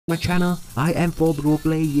My channel, I am Bro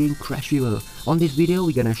playing Crash Fever. On this video,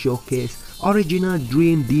 we're gonna showcase original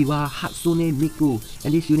Dream Diva Hatsune Miku,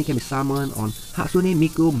 and this unit can be summoned on Hatsune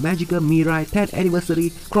Miku Magical Mirai 10th Anniversary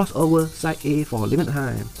Crossover Side A for limited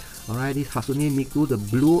time. Alright, this Hatsune Miku, the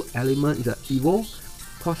blue element is an Evo,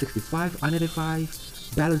 cost 65, unidentified,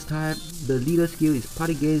 balance type. The leader skill is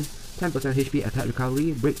party gains 10% HP attack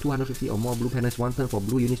recovery, break 250 or more blue panels one turn for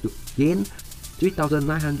blue units to gain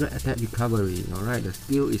 3900 attack recovery. Alright, the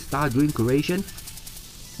skill is Star Dream Creation,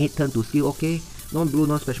 8 turn to skill OK, non-blue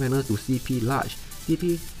non-special mana to CP large,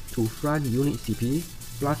 CP to front unit CP,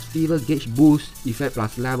 plus fever gauge boost effect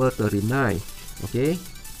plus level 39. Okay,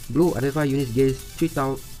 blue identify units gains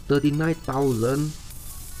 39,000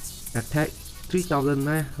 attack,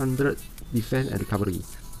 3,900 defense and recovery.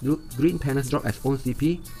 Green panels drop as own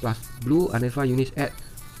CP, plus blue identify units add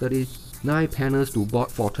 39 panels to board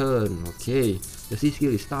for turn. Okay, the C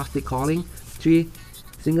skill is Star Stick Calling, 3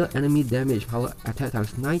 single enemy damage power attack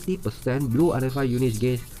times 90%. Blue identify units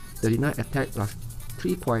gains 39 attack plus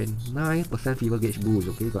 3.9% fever gauge boost.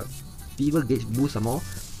 Okay, got fever gauge boost some more.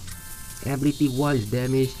 Ability 1 is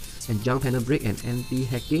damage and jump panel break and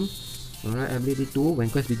anti-hacking. Alright, ability 2, when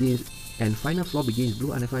quest begins and final floor begins,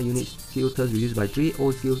 blue identify units skill turns reduced by 3,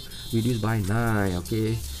 old skill reduced by 9.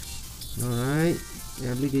 Okay, alright,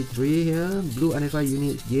 ability 3 here, blue identify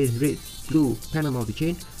units gains red blue panel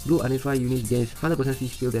multi-chain, blue identify units gains 100% C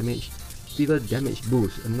skill damage, fever damage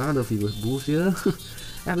boost, another fever boost here.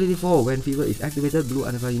 Ability 4, when fever is activated, blue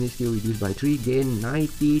identify unit skill reduced by 3, gain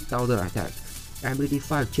 90,000 attack. Ability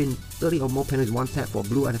 5, chain 30 or more panels one tap for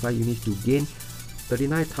blue identify units to gain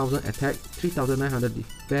 39,000 attack, 3,900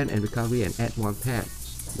 defense and recovery and add 1 tap.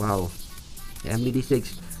 Wow. Ability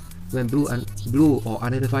 6, when blue or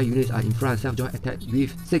unidentified units are in front, self-join attack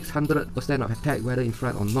with 600% of attack whether in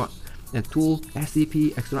front or not, and 2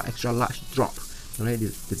 SCP extra large drop. Alright,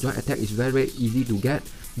 the joint attack is very easy to get.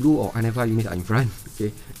 Blue or unidentified units are in front.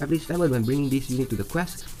 Okay, ability 7, when bringing this unit to the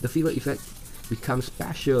quest, the fever effect becomes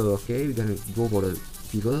special. Okay, we're gonna go for the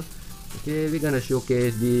fever. Okay, we're gonna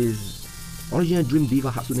showcase this original Dream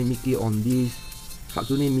Diva Hatsune Miku on this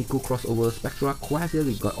Hatsune Miku crossover Spectra quest. Here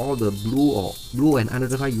we got all the blue and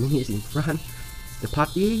unidentified units in front. The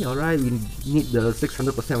party, alright, we need the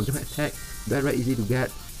 600% of jump attack. Very easy to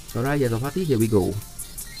get. Alright, here's the party, here we go.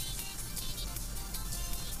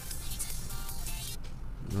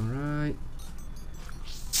 Alright.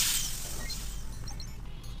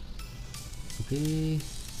 Okay.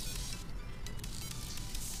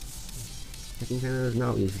 Hacking panel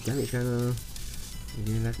now is damage panel.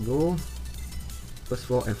 Okay, let's go. First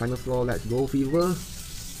floor and final floor, let's go fever.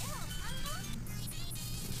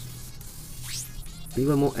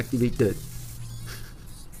 Fever mode activated.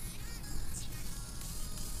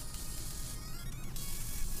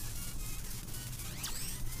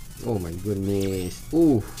 Oh my goodness.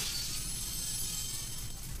 Ooh.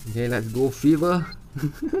 Okay, let's go fever.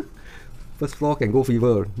 First floor can go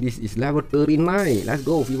fever. This is level 39. Let's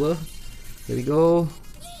go fever. Here we go.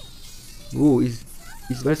 Ooh, it's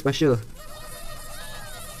very special.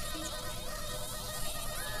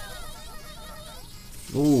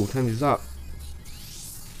 Oh, time is up.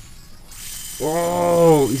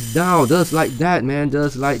 Oh, it's down. Just like that, man.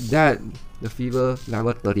 Just like that. The fever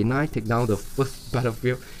level 39. Take down the first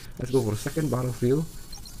battlefield. Let's go for the second battlefield.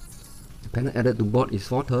 The panel added to board is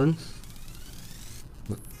 4 turns.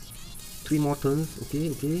 3 more turns. Okay,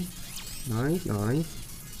 okay. Nice.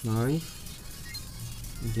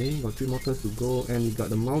 Okay, got 3 more turns to go, and we got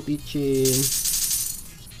the multi-chain.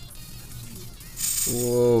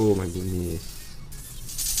 Whoa, my goodness.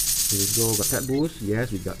 Here we go, got tap boost.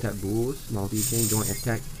 Yes, we got tap boost. Multi-chain, joint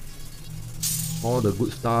attack. All the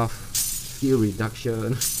good stuff. Skill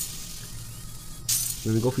reduction.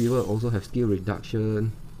 When we go fever, also have skill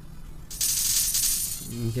reduction.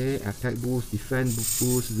 Okay, attack boost, defense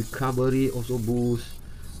boost, recovery also boost.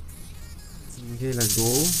 Okay, let's go.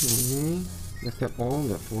 Let's tap all,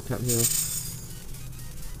 got 4 tap here.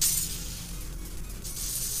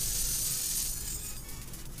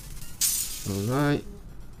 Alright.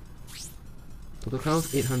 Total count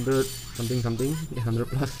 800 something, 800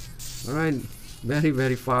 plus. Alright,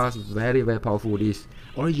 very fast, very powerful this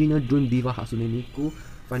original Dream Diva Hatsune Miku.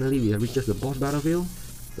 Finally, we have reached the boss battlefield.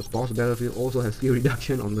 The boss battlefield also has skill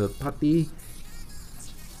reduction on the party.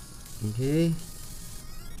 Okay.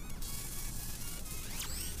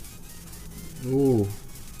 Oh.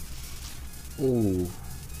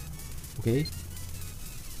 Okay.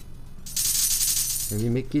 Can we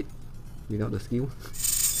make it without the skill?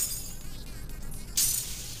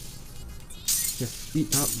 Just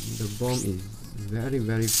speed up. The bomb is very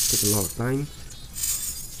take a lot of time.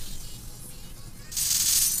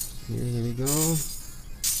 Okay, here we go.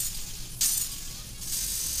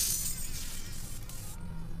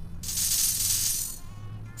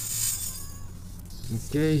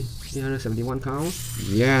 Okay, 371 count.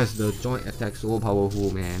 Yes, the joint attack so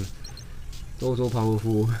powerful, man. So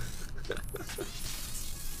powerful.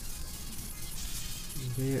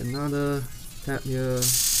 Okay, another tap here.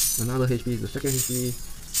 Another HP, the second HP.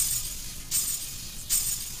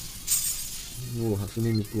 Oh,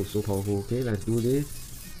 Hatsune Miku, so powerful. Okay, let's do this.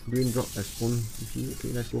 Green drop as own HP.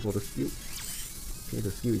 Okay, let's go for the skill. Okay,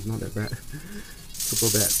 the skill is not that bad.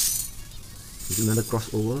 Super bad. There's another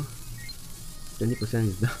crossover. 20%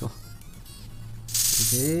 is down.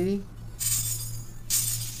 Okay.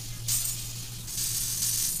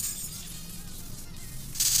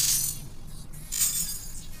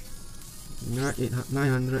 Right,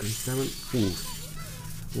 907. Ooh.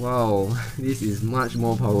 Wow, this is much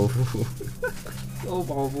more powerful. So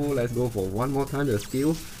powerful. Let's go for one more time the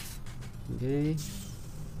skill. Okay.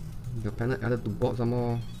 The panel added to board some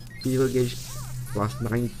more. Fever gauge plus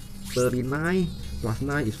 939 plus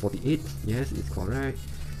 9 is 48. Yes, it's correct.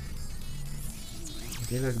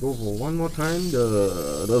 Okay, let's go for one more time.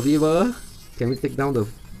 The fever. Can we take down the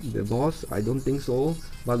boss? I don't think so.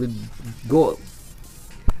 But we go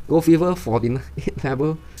fever 49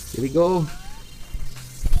 level. Here we go.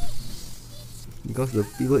 Because the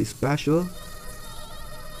fever is special.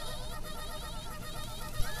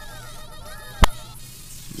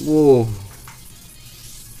 Whoa.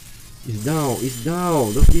 It's down, it's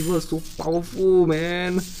down. The fever is so powerful,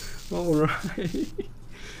 man. Alright.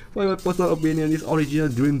 For my personal opinion, this original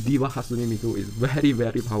Dream Diva Hatsune Miku is very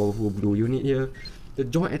powerful blue unit here. The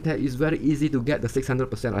joint attack is very easy to get the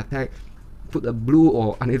 600% attack. Put a blue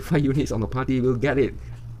or unidentified units on the party, we'll get it.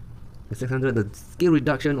 The 600, the skill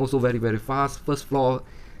reduction also very fast. First floor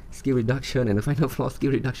skill reduction and the final floor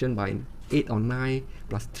skill reduction by 8 or 9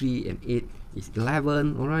 plus 3 and 8 is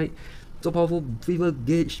 11. Alright, so powerful. Fever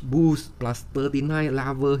gauge boost plus 39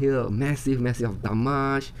 level here, massive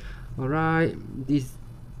damage. Alright, this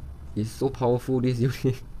is so powerful, this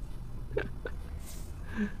unit.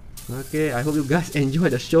 Okay, I hope you guys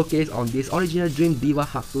enjoyed the showcase on this original Dream Diva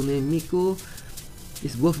Hatsune Miku.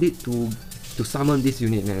 It's worth it to summon this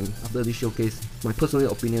unit, man. After this showcase, my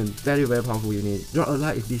personal opinion, very powerful unit. Drop a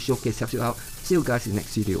like if this showcase helps you out. See you guys in the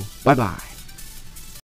next video. Bye bye.